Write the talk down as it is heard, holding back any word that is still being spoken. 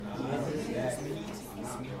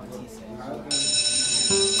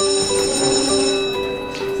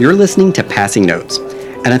You're listening to Passing Notes,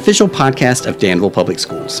 an official podcast of Danville Public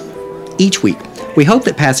Schools. Each week, we hope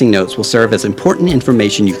that Passing Notes will serve as important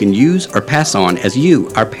information you can use or pass on as you,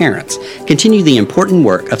 our parents, continue the important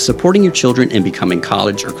work of supporting your children in becoming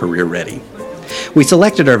college or career ready. We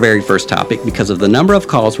selected our very first topic because of the number of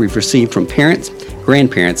calls we've received from parents,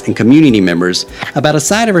 grandparents, and community members about a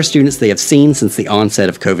side of our students they have seen since the onset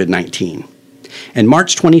of COVID-19. In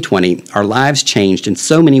March 2020, our lives changed in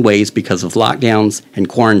so many ways because of lockdowns and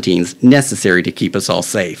quarantines necessary to keep us all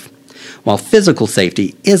safe. While physical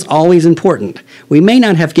safety is always important, we may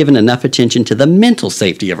not have given enough attention to the mental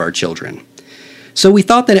safety of our children. So we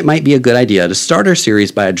thought that it might be a good idea to start our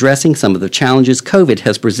series by addressing some of the challenges COVID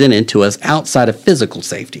has presented to us outside of physical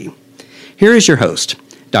safety. Here is your host,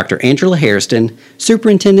 Dr. Angela Hairston,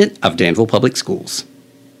 Superintendent of Danville Public Schools.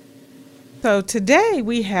 So today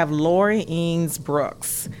we have Lorrie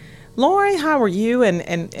Eanes-Brooks. Lorrie, how are you?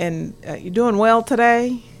 And you doing well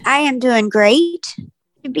today? I am doing great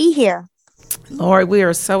to be here. Lorrie, we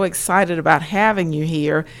are so excited about having you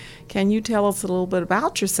here. Can you tell us a little bit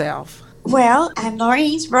about yourself? Well, I'm Lorrie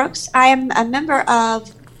Eanes-Brooks. I am a member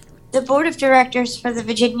of the Board of Directors for the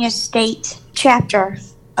Virginia State chapter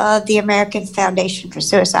of the American Foundation for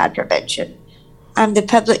Suicide Prevention. I'm the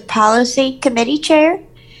Public Policy Committee Chair,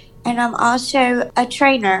 and I'm also a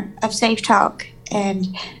trainer of Safe Talk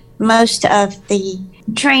and most of the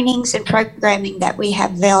trainings and programming that we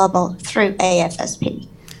have available through AFSP.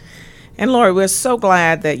 And Lorrie, we're so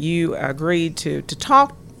glad that you agreed to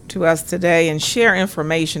talk to us today and share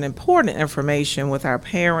information, important information with our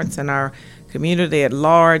parents and our community at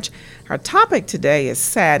large. Our topic today is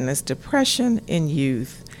sadness, depression in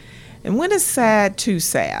youth. And when is sad too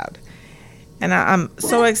sad? And I'm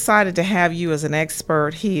so excited to have you as an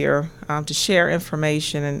expert here to share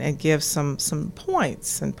information and give some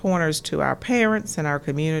points and pointers to our parents and our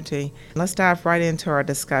community. Let's dive right into our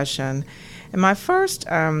discussion. And my first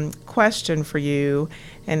question for you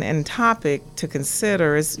and topic to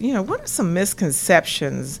consider is, what are some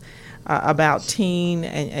misconceptions about teen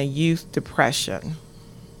and youth depression?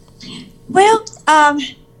 Well,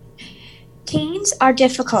 teens are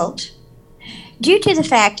difficult due to the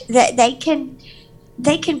fact that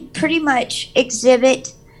they can pretty much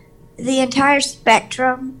exhibit the entire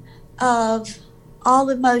spectrum of all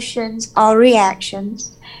emotions, all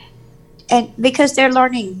reactions, and because they're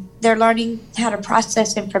learning how to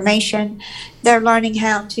process information, they're learning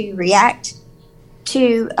how to react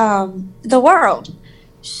to the world.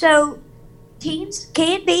 So teens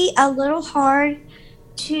can be a little hard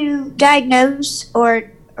to diagnose or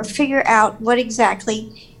figure out what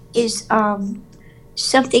exactly is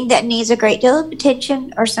something that needs a great deal of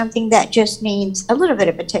attention or something that just needs a little bit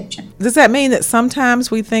of attention. Does that mean that sometimes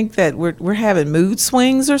we think that we're having mood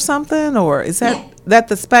swings or something, or is that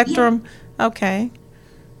the spectrum? Yeah. Okay.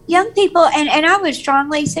 Young people, and I would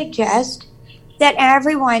strongly suggest that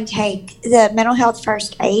everyone take the mental health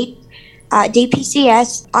first aid.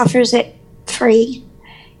 DPCS offers it free,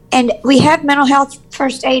 and we have mental health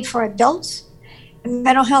first aid for adults and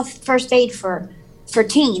mental health first aid for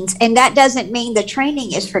teens, and that doesn't mean the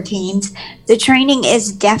training is for teens. The training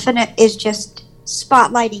is just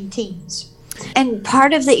spotlighting teens. And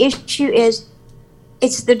part of the issue is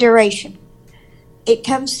it's the duration. It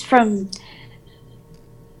comes from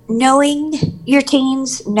knowing your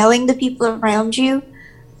teens, knowing the people around you,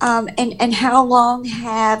 and how long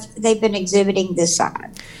have they been exhibiting this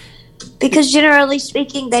sign. Because generally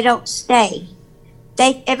speaking, they don't stay.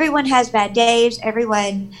 Everyone has bad days,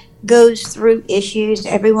 everyone goes through issues.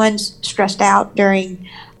 Everyone's stressed out during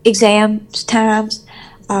exams times.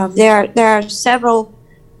 There are several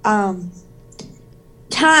times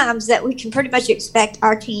that we can pretty much expect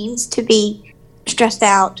our teens to be stressed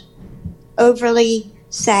out, overly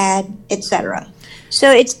sad, etc.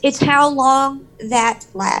 So it's how long that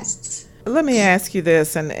lasts. Let me ask you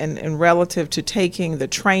this, and relative to taking the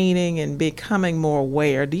training and becoming more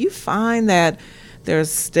aware, do you find that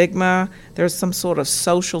there's stigma, there's some sort of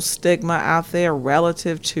social stigma out there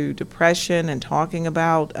relative to depression and talking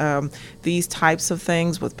about these types of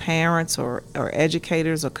things with parents or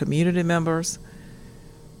educators or community members?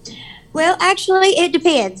 Well, actually, it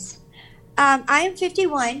depends. I am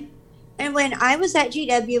 51, and when I was at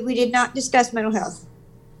GW, we did not discuss mental health.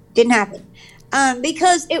 Didn't happen.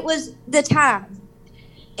 Because it was the time,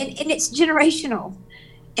 and it's generational,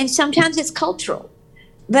 and sometimes it's cultural.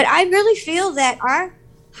 But I really feel that our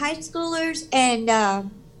high schoolers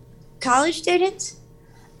and college students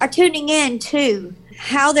are tuning in to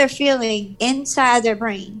how they're feeling inside their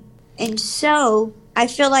brain. And so I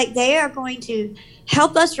feel like they are going to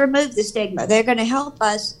help us remove the stigma. They're going to help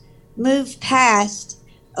us move past,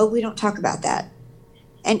 oh, we don't talk about that.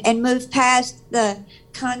 and move past the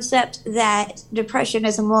concept that depression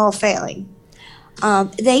is a moral failing.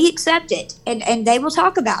 They accept it, and they will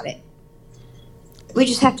talk about it. We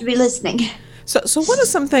just have to be listening. So what are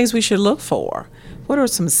some things we should look for? What are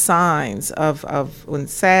some signs of when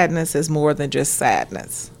sadness is more than just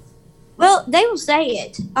sadness? Well, they will say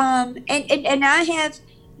it. And I have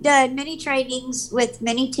done many trainings with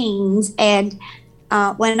many teens, and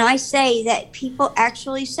when I say that, people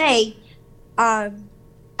actually say, I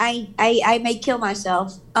may kill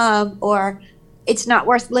myself, or it's not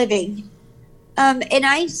worth living. And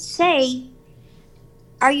I say,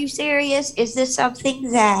 are you serious? Is this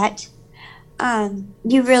something that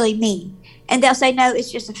you really mean? And they'll say, no,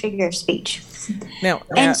 it's just a figure of speech.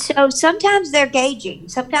 And so sometimes they're gauging.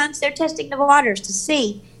 Sometimes they're testing the waters to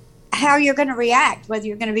see how you're going to react, whether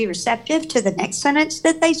you're going to be receptive to the next sentence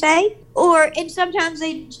that they say, and sometimes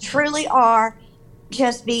they truly are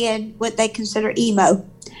just being what they consider emo.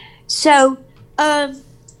 So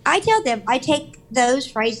I tell them I take those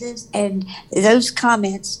phrases and those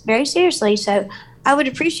comments very seriously. So I would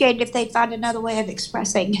appreciate it if they'd find another way of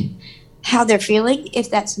expressing how they're feeling,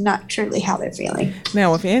 if that's not truly how they're feeling.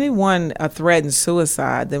 Now, if anyone threatens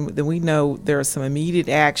suicide, then we know there are some immediate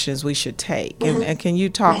actions we should take. Mm-hmm. And can you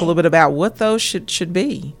talk a little bit about what those should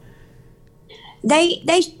be? They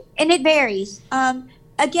and it varies.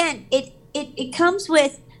 Again, it comes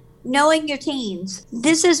with knowing your teens.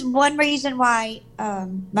 This is one reason why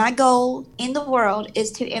my goal in the world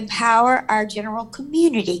is to empower our general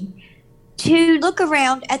community to look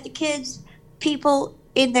around at the kids, people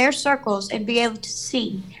in their circles, and be able to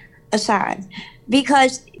see a sign,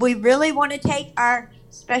 because we really want to take our,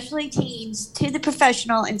 especially teens, to the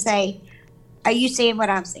professional and say, are you seeing what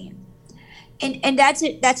I'm seeing? And that's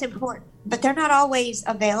it. That's important. But they're not always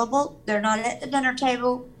available. They're not at the dinner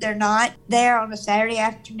table. They're not there on a Saturday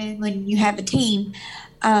afternoon when you have a team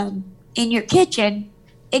in your kitchen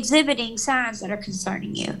exhibiting signs that are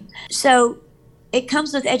concerning you. So it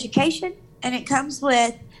comes with education, and it comes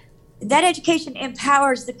with that education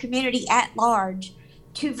empowers the community at large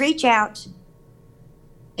to reach out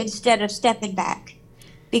instead of stepping back,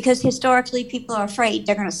 because historically people are afraid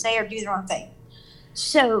they're going to say or do the wrong thing.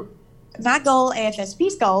 So my goal,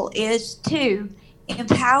 AFSP's goal, is to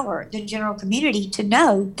empower the general community to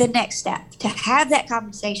know the next step, to have that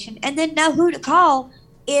conversation, and then know who to call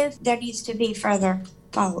if there needs to be further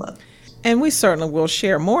follow-up. And we certainly will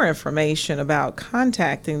share more information about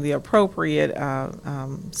contacting the appropriate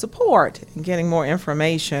support and getting more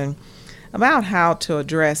information about how to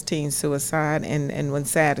address teen suicide and when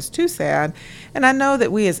sad is too sad. And I know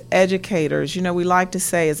that we as educators, we like to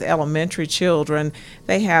say as elementary children,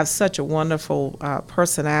 they have such a wonderful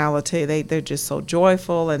personality. They're just so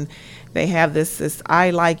joyful, and they have this I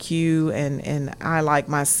like you and I like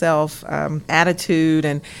myself attitude.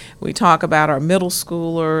 And we talk about our middle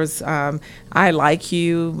schoolers, I like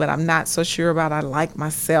you, but I'm not so sure about I like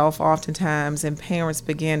myself oftentimes. And parents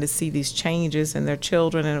begin to see these changes in their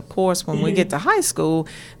children. And of course, when we get to high school,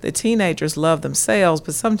 the teenagers love themselves,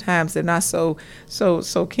 but sometimes they're not so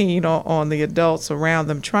keen on the adults around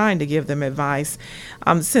them trying to give them advice.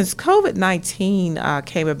 Since COVID-19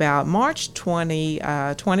 came about, March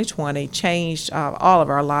 2020 changed all of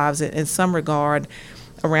our lives in some regard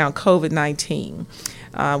around COVID-19.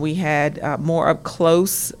 We had more up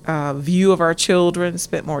close view of our children,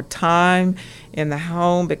 spent more time in the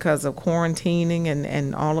home because of quarantining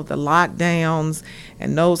and all of the lockdowns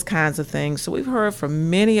and those kinds of things. So we've heard from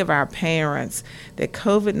many of our parents that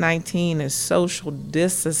COVID-19 and social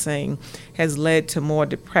distancing has led to more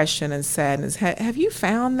depression and sadness. Have you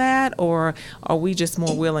found that, or are we just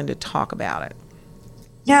more willing to talk about it?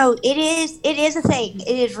 No, it is a thing.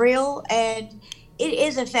 It is real, and it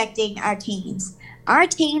is affecting our teens. Our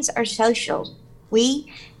teens are social.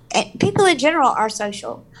 People in general are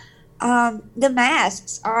social. The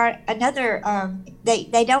masks are another,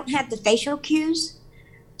 they don't have the facial cues.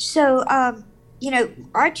 So,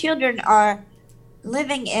 our children are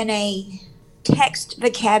living in a text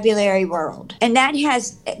vocabulary world. And that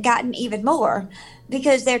has gotten even more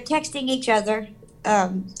because they're texting each other.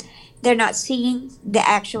 They're not seeing the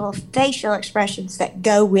actual facial expressions that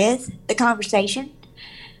go with the conversation.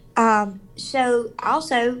 So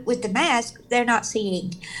also with the mask, they're not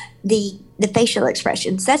seeing the facial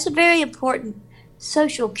expressions. That's a very important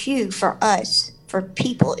social cue for us, for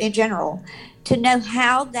people in general, to know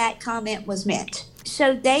how that comment was meant.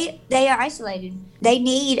 So they are isolated. They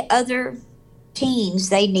need other teens.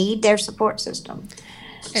 They need their support system.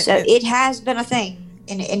 So it has been a thing,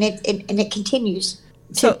 and it continues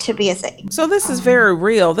to be a thing. So this is very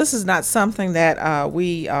real. This is not something that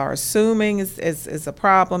we are assuming is a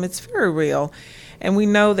problem. It's very real. And we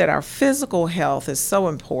know that our physical health is so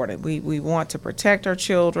important. We want to protect our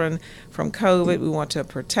children from COVID. We want to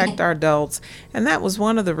protect our adults. And that was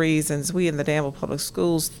one of the reasons we in the Danville Public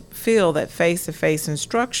Schools feel that face-to-face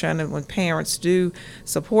instruction, and when parents do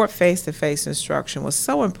support face-to-face instruction, was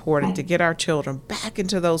so important to get our children back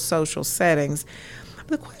into those social settings.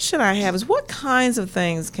 The question I have is, what kinds of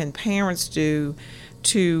things can parents do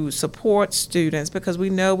to support students? Because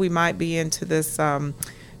we know we might be into this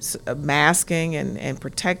masking and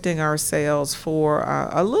protecting ourselves for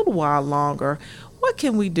a little while longer. What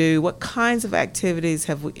can we do? What kinds of activities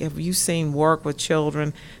have you seen work with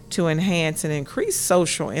children to enhance and increase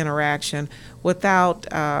social interaction without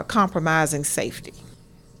compromising safety?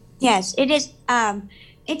 Yes, it is.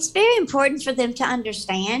 It's very important for them to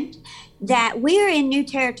understand that we're in new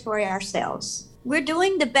territory ourselves. We're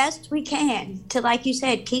doing the best we can to, like you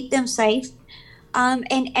said, keep them safe.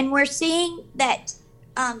 And we're seeing that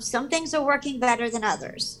some things are working better than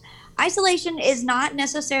others. Isolation is not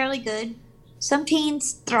necessarily good. Some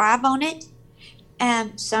teens thrive on it,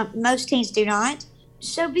 and most teens do not.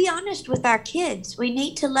 So be honest with our kids. We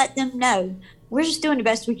need to let them know we're just doing the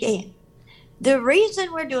best we can. The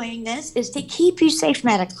reason we're doing this is to keep you safe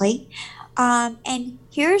medically. And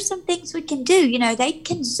here are some things we can do. They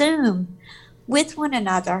can Zoom with one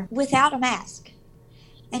another without a mask.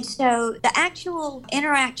 And so the actual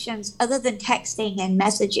interactions, other than texting and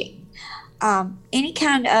messaging, any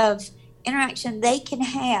kind of interaction they can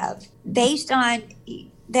have based on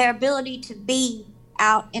their ability to be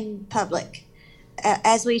out in public.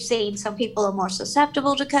 As we've seen, some people are more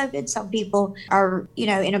susceptible to COVID. Some people are,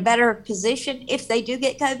 in a better position if they do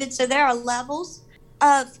get COVID. So there are levels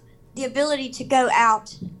of the ability to go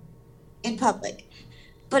out in public.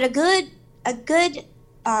 But a good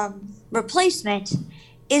replacement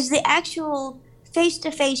is the actual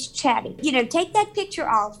face-to-face chatting. Take that picture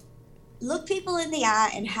off, look people in the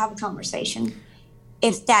eye, and have a conversation,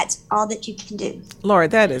 if that's all that you can do. Lorrie,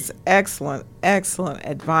 that is excellent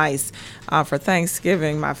advice for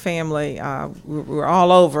Thanksgiving. My family, we were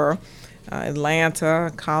all over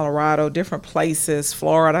Atlanta, Colorado, different places,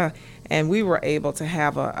 Florida, and we were able to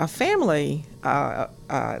have a family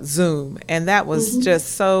Zoom, and that was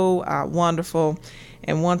just so wonderful.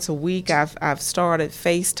 And once a week, I've started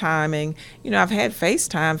FaceTiming. I've had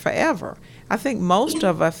FaceTime forever. I think most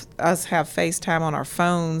of us have FaceTime on our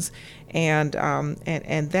phones, and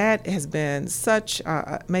that has been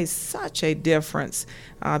made such a difference.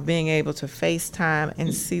 Being able to FaceTime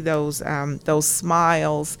and see those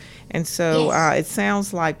smiles, and so Yes. It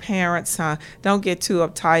sounds like parents don't get too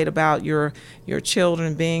uptight about your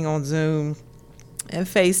children being on Zoom and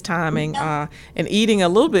FaceTiming and eating a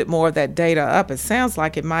little bit more of that data up. It sounds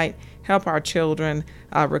like it might help our children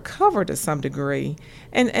recover to some degree.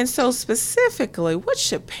 And so specifically, what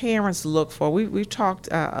should parents look for? We've talked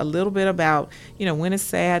a little bit about, when it's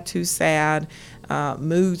sad, too sad,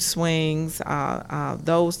 mood swings,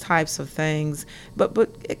 those types of things. But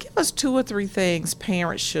give us 2 or 3 things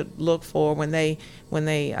parents should look for when they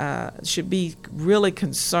should be really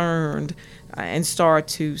concerned and start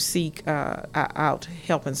to seek out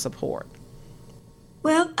help and support.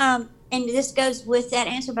 Well, and this goes with that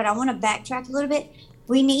answer, but I want to backtrack a little bit.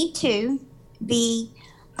 We need to be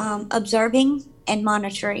observing and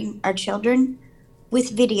monitoring our children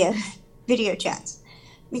with video chats,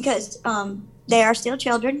 because they are still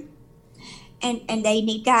children, and they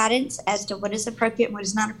need guidance as to what is appropriate and what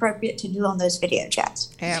is not appropriate to do on those video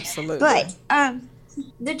chats. Absolutely. But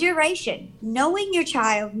the duration, knowing your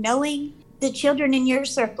child, knowing the children in your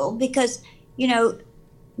circle, because,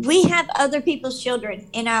 we have other people's children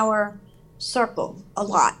in our circle a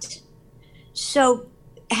lot. So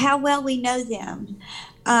how well we know them.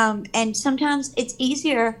 And sometimes it's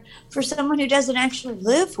easier for someone who doesn't actually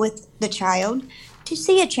live with the child to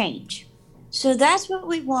see a change. So that's what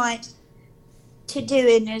we want to do,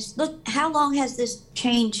 and is look, how long has this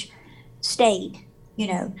change stayed?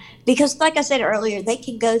 Because like I said earlier, they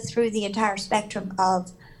can go through the entire spectrum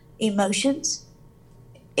of emotions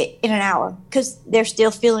in an hour, because they're still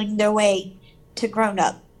feeling their way to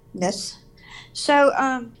grown-upness. So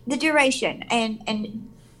the duration and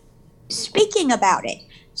speaking about it,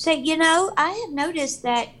 say, I have noticed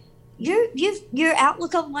that your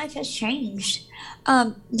outlook on life has changed.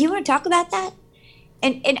 Do you want to talk about that?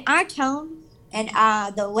 And our tone and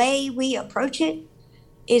the way we approach it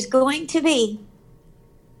is going to be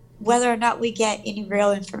whether or not we get any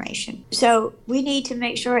real information. So we need to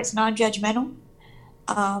make sure it's non-judgmental,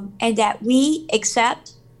 and that we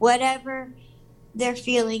accept whatever they're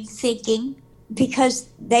feeling, thinking, because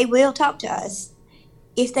they will talk to us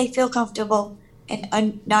if they feel comfortable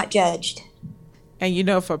and not judged.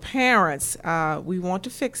 And for parents, we want to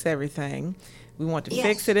fix everything. We want to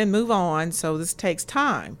fix it and move on. So this takes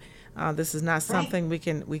time. This is not something we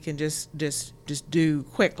can just do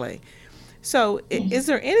quickly. So is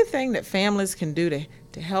there anything that families can do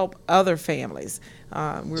to help other families?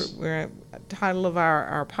 The title of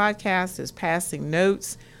our podcast is Passing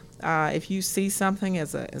Notes. If you see something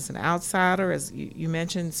as an outsider, as you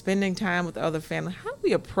mentioned, spending time with other families, how do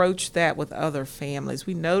we approach that with other families?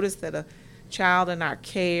 We notice that a child in our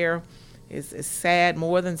care is sad,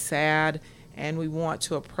 more than sad, and we want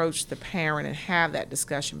to approach the parent and have that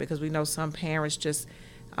discussion because we know some parents just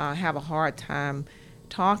have a hard time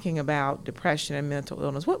talking about depression and mental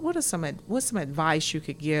illness. What's some advice you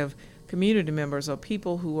could give community members or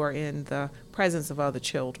people who are in the presence of other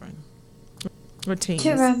children or teens?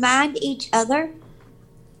 To remind each other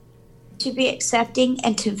to be accepting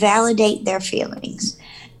and to validate their feelings.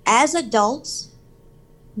 As adults,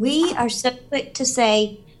 we are so quick to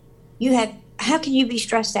say, how can you be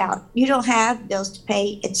stressed out? You don't have bills to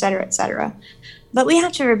pay, et cetera, et cetera. But we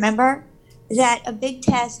have to remember that a big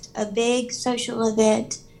test, a big social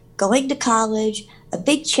event, going to college, a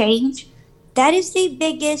big change, that is the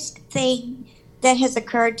biggest thing that has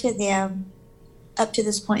occurred to them up to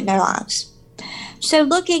this point in their lives. So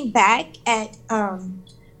looking back at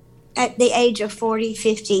the age of 40,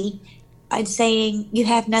 50, and saying you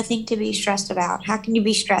have nothing to be stressed about, how can you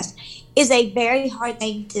be stressed, is a very hard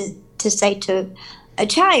thing to say to a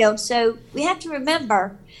child. So we have to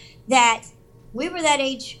remember that we were that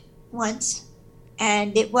age once,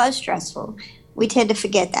 and it was stressful. We tend to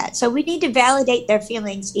forget that. So we need to validate their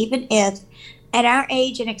feelings, even if at our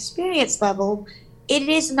age and experience level, it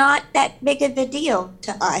is not that big of a deal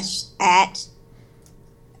to us at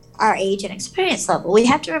our age and experience level. We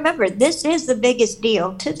have to remember this is the biggest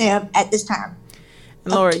deal to them at this time,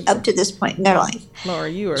 Lorrie, up to this point in their life.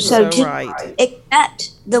 Lorrie, you are so right.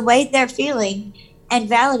 Accept the way they're feeling and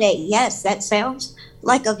validate, yes, that sounds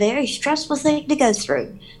like a very stressful thing to go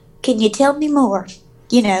through. Can you tell me more?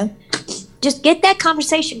 Just get that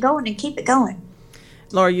conversation going and keep it going.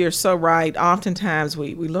 Lorrie, you're so right. Oftentimes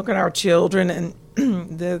we look at our children and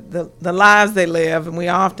the lives they live, and we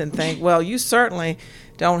often think, well, you certainly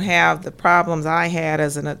don't have the problems I had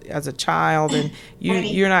as a child, and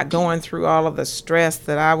you're not going through all of the stress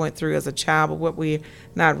that I went through as a child. But what we're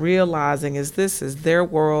not realizing is this is their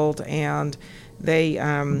world, and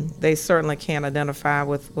they certainly can't identify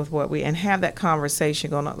with what and have that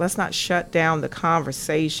conversation going on. Let's not shut down the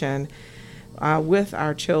conversation with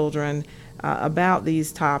our children about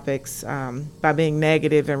these topics by being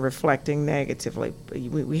negative and reflecting negatively.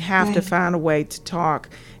 We have to find a way to talk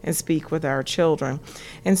and speak with our children.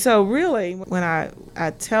 And so really, when I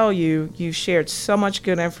tell you, you shared so much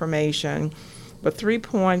good information, but 3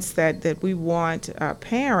 points that we want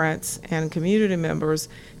parents and community members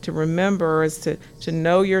to remember is to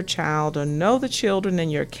know your child or know the children in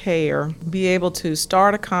your care, be able to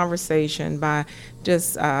start a conversation by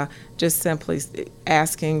just simply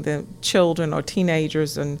asking the children or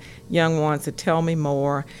teenagers and young ones to tell me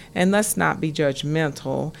more, and let's not be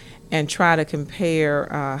judgmental and try to compare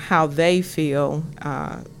how they feel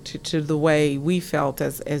to the way we felt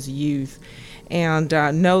as youth. And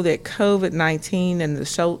know that COVID-19 and the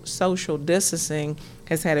social distancing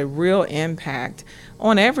has had a real impact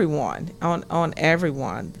on everyone, on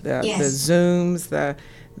everyone. The Zooms,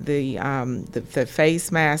 the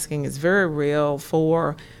face masking is very real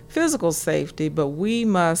for physical safety, but we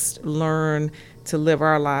must learn to live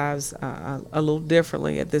our lives a little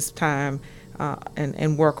differently at this time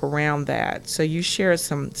and work around that. So you shared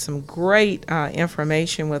some great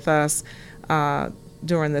information with us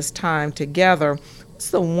during this time together. What's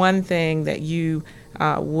the one thing that you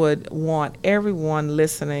would want everyone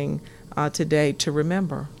listening today to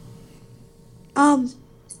remember?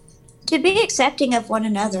 To be accepting of one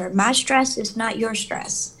another. My stress is not your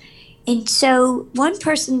stress. And so one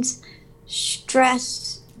person's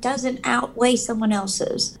stress doesn't outweigh someone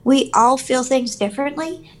else's. We all feel things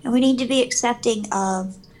differently, and we need to be accepting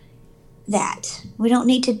of that. We don't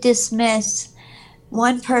need to dismiss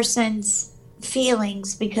one person's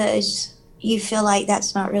feelings because you feel like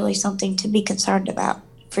that's not really something to be concerned about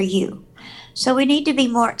for you. So we need to be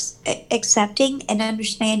more accepting and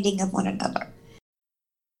understanding of one another.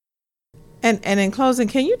 And in closing,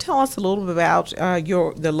 can you tell us a little bit about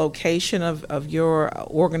the location of your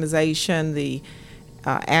organization, the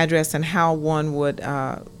address, and how one would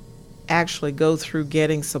actually go through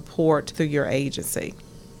getting support through your agency?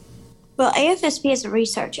 Well, AFSP is a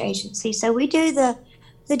research agency, so we do the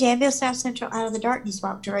Danville South Central Out of the Darkness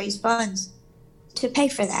Walk to raise funds to pay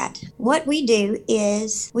for that. What we do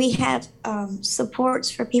is we have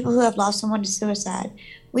supports for people who have lost someone to suicide.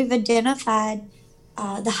 We've identified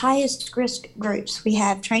the highest risk groups. We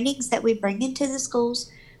have trainings that we bring into the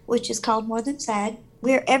schools, which is called More Than Sad.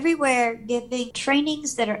 We're everywhere giving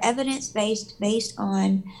trainings that are evidence-based, based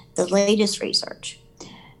on the latest research.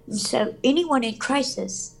 So anyone in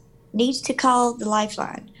crisis needs to call the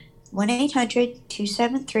Lifeline,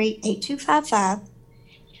 1-800-273-8255.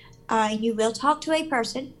 You will talk to a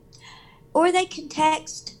person, or they can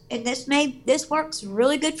text, and this works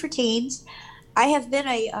really good for teens. I have been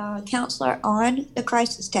a counselor on the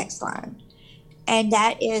crisis text line, and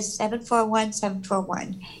that is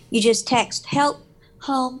 741-741. You just text help,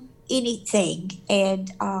 home, anything,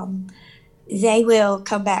 and they will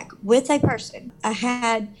come back with a person. I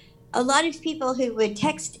had a lot of people who would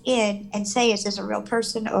text in and say, is this a real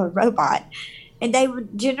person or a robot? And they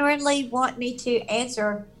would generally want me to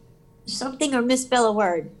answer something or misspell a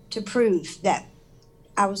word to prove that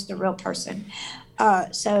I was the real person.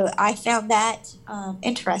 So I found that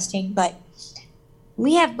interesting, but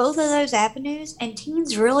we have both of those avenues, and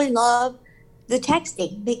teens really love the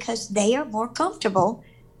texting because they are more comfortable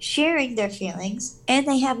sharing their feelings, and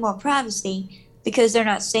they have more privacy because they're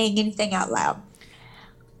not saying anything out loud.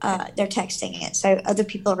 They're texting it, so other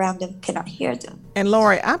people around them cannot hear them. And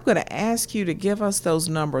Lorrie, I'm going to ask you to give us those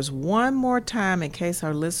numbers one more time in case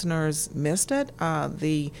our listeners missed it.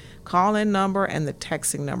 The call-in number and the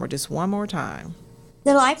texting number, just one more time.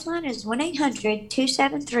 The Lifeline is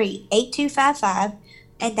 1-800-273-8255,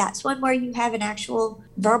 and that's one where you have an actual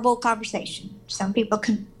verbal conversation. Some people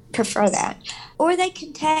can prefer that. Or they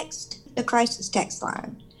can text the crisis text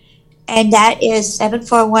line, and that is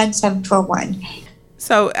 741-741.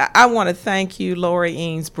 So I want to thank you, Lorrie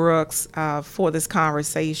Eanes-Brooks, for this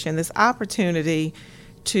conversation, this opportunity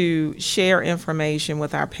to share information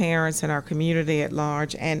with our parents and our community at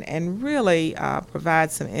large, and really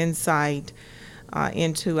provide some insight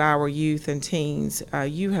into our youth and teens.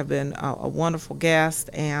 You have been a wonderful guest,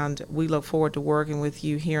 and we look forward to working with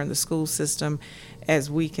you here in the school system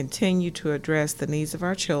as we continue to address the needs of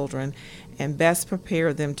our children and best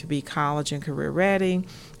prepare them to be college and career ready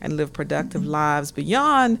and live productive lives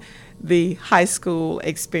beyond the high school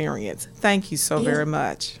experience. Thank you so very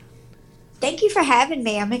much. Thank you for having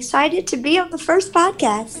me. I'm excited to be on the first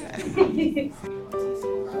podcast.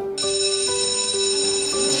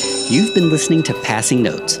 You've been listening to Passing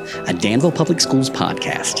Notes, a Danville Public Schools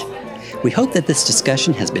podcast. We hope that this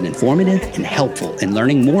discussion has been informative and helpful in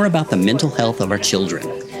learning more about the mental health of our children,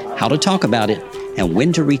 how to talk about it, and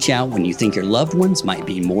when to reach out when you think your loved ones might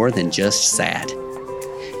be more than just sad.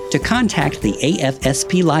 To contact the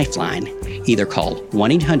AFSP Life Line, either call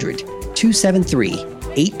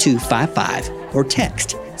 1-800-273-8255 or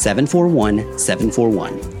text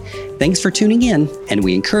 741-741. Thanks for tuning in, and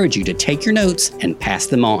we encourage you to take your notes and pass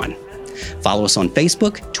them on. Follow us on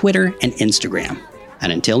Facebook, Twitter, and Instagram.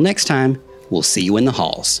 And until next time, we'll see you in the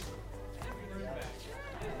halls.